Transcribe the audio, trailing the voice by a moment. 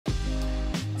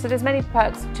So there's many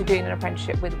perks to doing an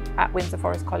apprenticeship at Windsor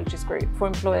Forest Colleges Group for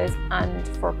employers and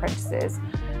for apprentices.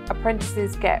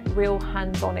 Apprentices get real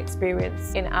hands-on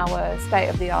experience in our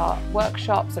state-of-the-art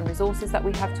workshops and resources that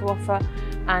we have to offer,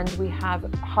 and we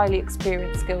have highly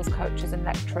experienced skills coaches and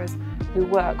lecturers who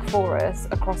work for us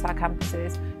across our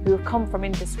campuses who have come from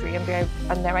industry and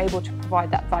they're able to provide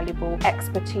that valuable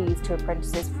expertise to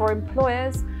apprentices. For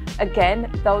employers,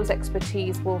 again, those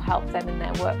expertise will help them in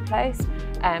their workplace.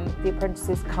 The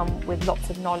apprentices come with lots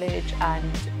of knowledge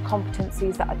and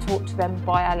competencies that are taught to them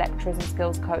by our lecturers and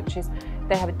skills coaches.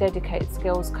 They have a dedicated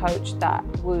skills coach that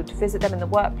would visit them in the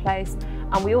workplace,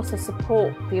 and we also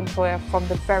support the employer from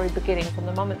the very beginning, from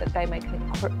the moment that they make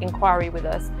an inquiry with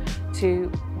us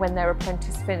to when their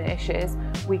apprentice finishes.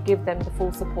 We give them the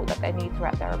full support that they need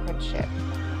throughout their apprenticeship.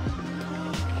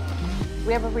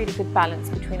 We have a really good balance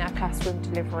between our classroom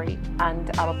delivery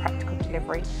and our practical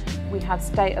delivery. We have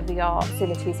state-of-the-art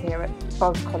facilities here at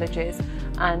both colleges,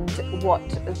 and what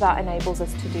that enables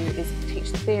us to do is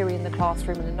teach the theory in the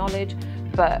classroom and the knowledge,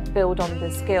 but build on the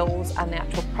skills and the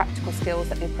actual practical skills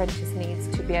that the apprentice needs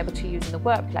to be able to use in the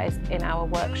workplace in our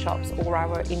workshops or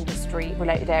our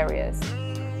industry-related areas.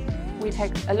 We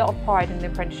take a lot of pride in the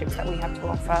apprenticeships that we have to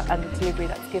offer and the delivery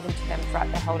that's given to them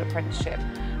throughout their whole apprenticeship.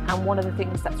 And one of the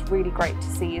things that's really great to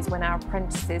see is when our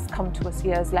apprentices come to us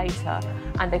years later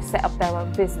and they've set up their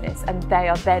own business and they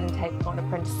are then taking on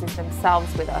apprentices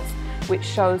themselves with us, which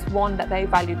shows, one, that they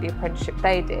valued the apprenticeship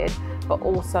they did, but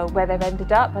also where they've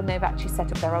ended up and they've actually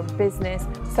set up their own business.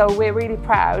 So we're really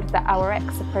proud that our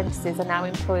ex-apprentices are now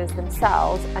employers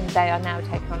themselves and they are now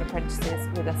taking on apprentices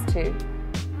with us too.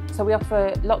 So we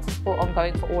offer lots of support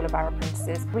ongoing for all of our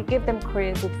apprentices. We give them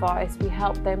careers advice, we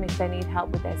help them if they need help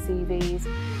with their CVs.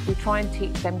 We try and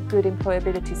teach them good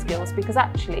employability skills, because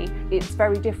actually it's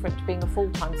very different to being a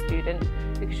full-time student,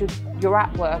 because you're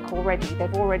at work already,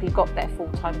 they've already got their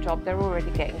full-time job, they're already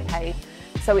getting paid.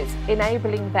 So it's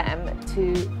enabling them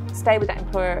to stay with that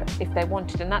employer if they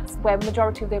wanted, and that's where the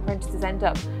majority of the apprentices end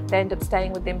up. They end up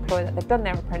staying with the employer that they've done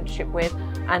their apprenticeship with,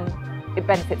 and it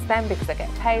benefits them because they get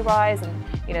a pay rise and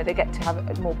they get to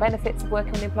have more benefits of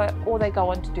working with the employer, or they go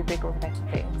on to do bigger and better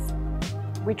things.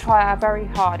 We try our very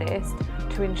hardest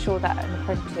to ensure that an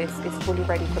apprentice is fully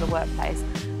ready for the workplace.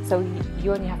 So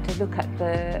you only have to look at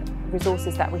the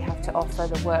resources that we have to offer,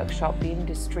 the workshop, the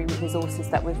industry resources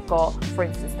that we've got, for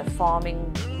instance the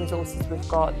farming resources we've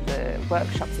got, the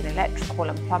workshops in electrical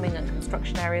and plumbing and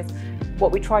construction areas.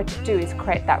 What we try to do is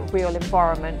create that real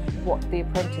environment, what the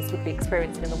apprentice would be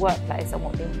experiencing in the workplace and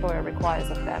what the employer requires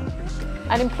of them.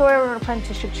 An employer or an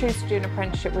apprentice should choose to do an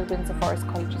apprenticeship with Windsor Forest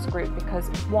Colleges Group because,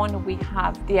 one, we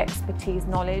have the expertise,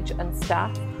 knowledge and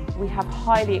staff. We have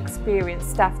highly experienced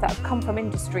staff that have come from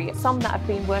industry, some that have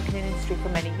been working in industry for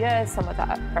many years, some of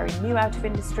that are very new out of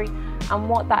industry, and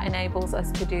what that enables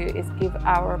us to do is give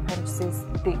our apprentices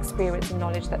the experience and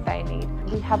knowledge that they need.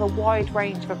 We have a wide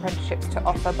range of apprenticeships to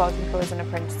offer both employers and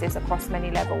apprentices across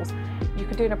many levels. You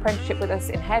could do an apprenticeship with us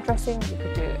in hairdressing, you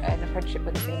could do an apprenticeship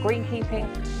with us in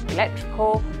greenkeeping,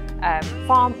 electrical,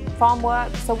 farm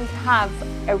work. So we have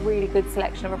a really good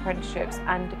selection of apprenticeships,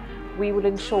 and we will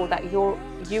ensure that you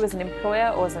as an employer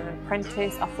or as an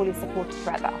apprentice are fully supported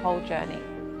throughout that whole journey.